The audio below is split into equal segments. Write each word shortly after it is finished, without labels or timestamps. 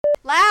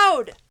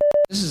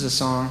This is a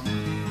song.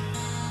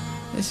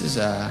 This is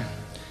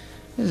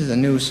a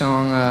new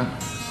song.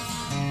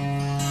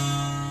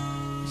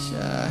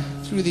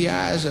 It's through the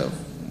eyes of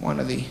one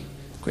of the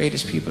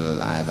greatest people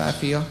alive, I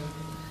feel.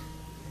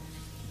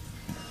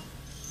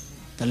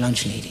 The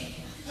Lunch Lady.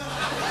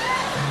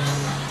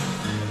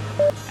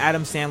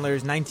 Adam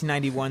Sandler's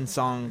 1991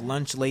 song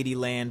Lunch Lady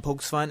Land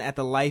pokes fun at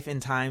the life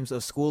and times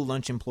of school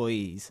lunch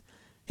employees.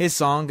 His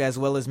song, as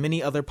well as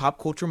many other pop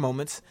culture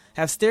moments,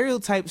 have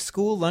stereotyped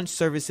school lunch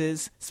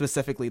services,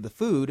 specifically the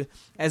food,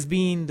 as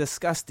being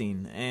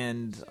disgusting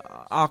and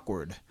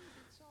awkward.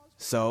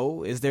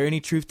 So, is there any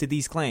truth to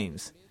these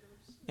claims?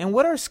 And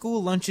what are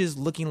school lunches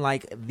looking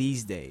like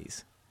these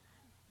days?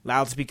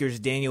 Loudspeaker's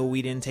Daniel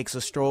Whedon takes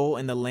a stroll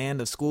in the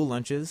land of school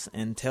lunches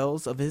and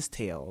tells of his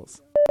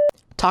tales.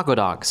 Taco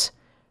dogs.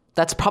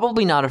 That's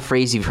probably not a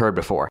phrase you've heard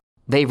before.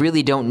 They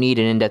really don't need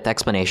an in-depth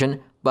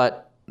explanation,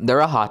 but they're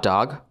a hot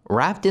dog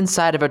wrapped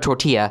inside of a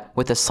tortilla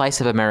with a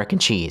slice of American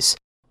cheese.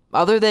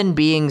 Other than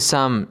being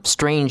some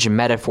strange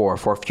metaphor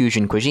for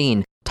fusion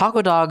cuisine,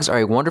 taco dogs are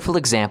a wonderful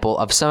example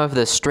of some of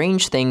the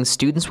strange things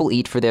students will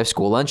eat for their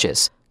school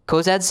lunches.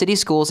 Cozad City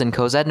Schools in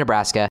Cozad,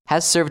 Nebraska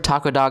has served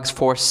taco dogs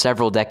for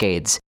several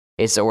decades.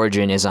 Its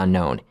origin is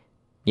unknown.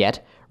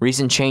 Yet,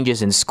 recent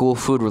changes in school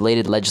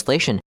food-related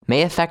legislation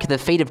may affect the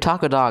fate of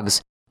taco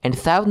dogs and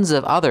thousands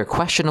of other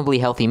questionably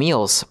healthy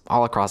meals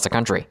all across the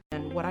country.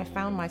 And what I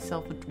found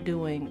myself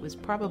doing was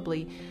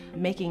probably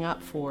making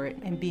up for it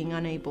and being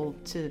unable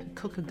to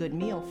cook a good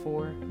meal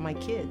for my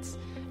kids.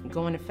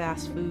 Going to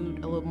fast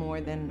food a little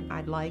more than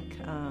I'd like,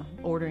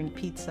 ordering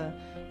pizza,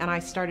 and I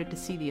started to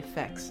see the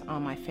effects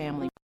on my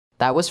family.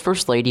 That was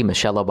First Lady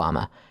Michelle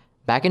Obama.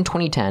 Back in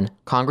 2010,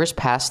 Congress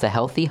passed the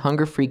Healthy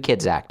Hunger-Free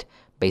Kids Act.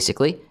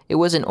 Basically, it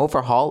was an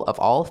overhaul of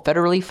all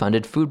federally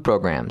funded food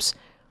programs.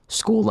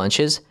 School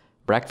lunches,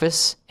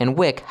 breakfasts, and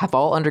WIC have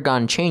all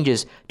undergone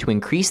changes to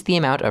increase the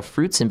amount of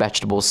fruits and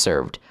vegetables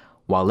served,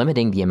 while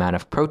limiting the amount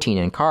of protein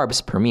and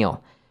carbs per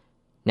meal.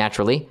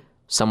 Naturally,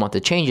 some want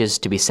the changes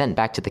to be sent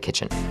back to the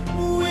kitchen.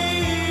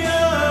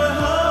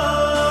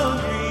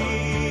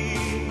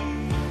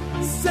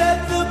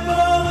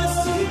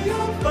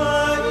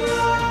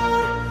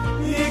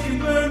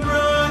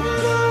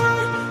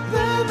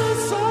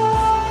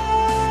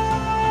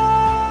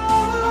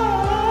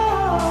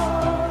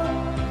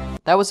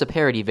 That was a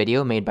parody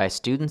video made by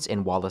students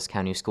in Wallace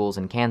County schools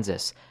in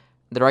Kansas.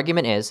 Their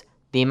argument is,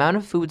 the amount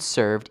of food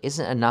served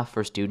isn't enough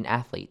for student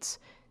athletes.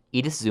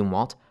 Edith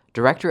Zumwalt,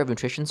 Director of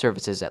Nutrition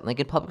Services at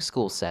Lincoln Public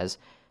Schools, says,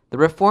 the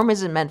reform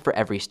isn't meant for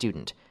every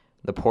student.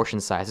 The portion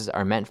sizes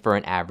are meant for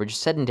an average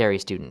sedentary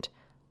student,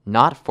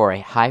 not for a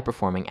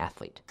high-performing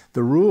athlete.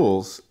 The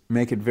rules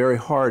make it very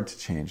hard to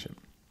change them.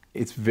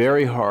 It's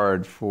very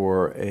hard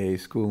for a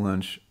school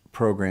lunch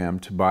program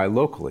to buy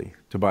locally,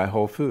 to buy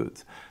whole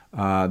foods.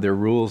 There are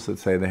rules that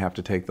say they have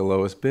to take the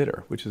lowest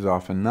bidder, which is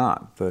often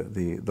not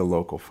the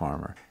local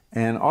farmer.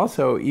 And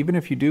also, even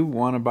if you do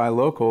want to buy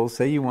local,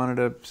 say you wanted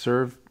to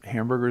serve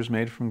hamburgers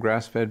made from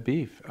grass-fed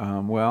beef.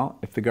 Well,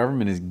 if the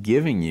government is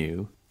giving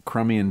you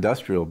crummy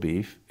industrial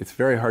beef, it's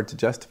very hard to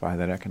justify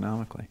that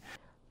economically.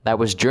 That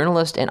was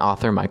journalist and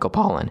author Michael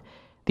Pollan.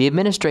 The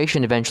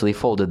administration eventually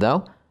folded,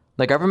 though.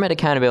 The Government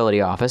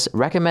Accountability Office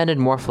recommended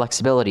more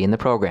flexibility in the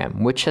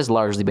program, which has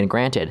largely been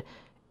granted.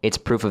 It's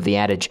proof of the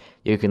adage,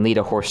 you can lead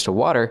a horse to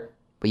water,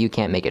 but you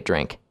can't make it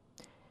drink.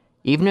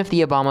 Even if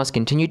the Obamas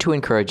continue to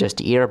encourage us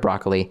to eat our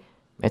broccoli,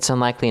 it's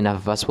unlikely enough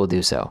of us will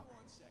do so.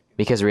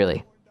 Because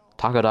really,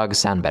 taco dogs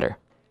sound better.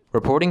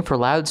 Reporting for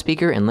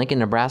Loudspeaker in Lincoln,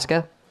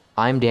 Nebraska,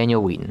 I'm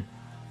Daniel Wheaton.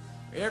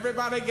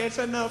 Everybody gets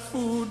enough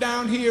food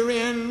down here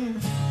in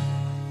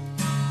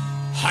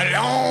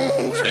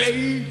Lunch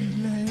Lady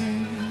Land.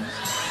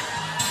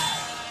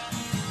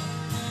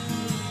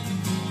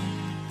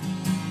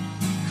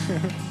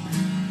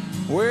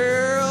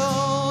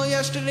 Well,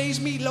 yesterday's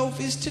meatloaf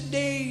is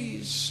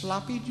today's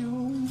sloppy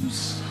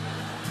joes.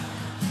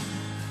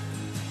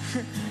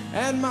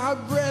 And my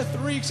breath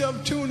reeks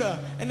of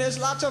tuna, and there's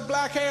lots of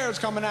black hairs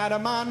coming out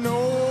of my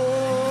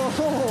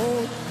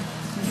nose.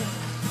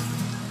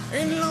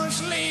 In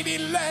Lunch Lady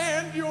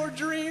Land, your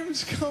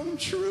dreams come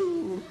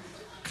true.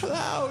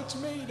 Clouds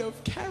made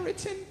of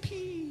carrots and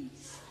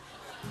peas.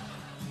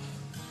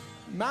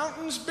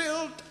 Mountains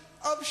built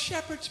of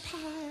shepherd's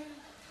pie.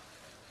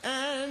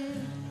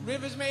 And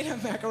rivers made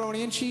of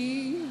macaroni and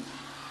cheese.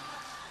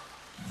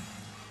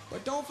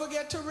 But don't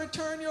forget to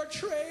return your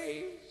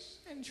trays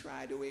and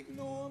try to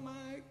ignore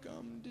my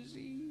gum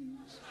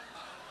disease.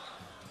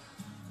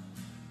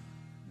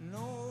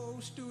 No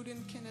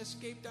student can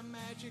escape the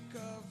magic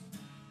of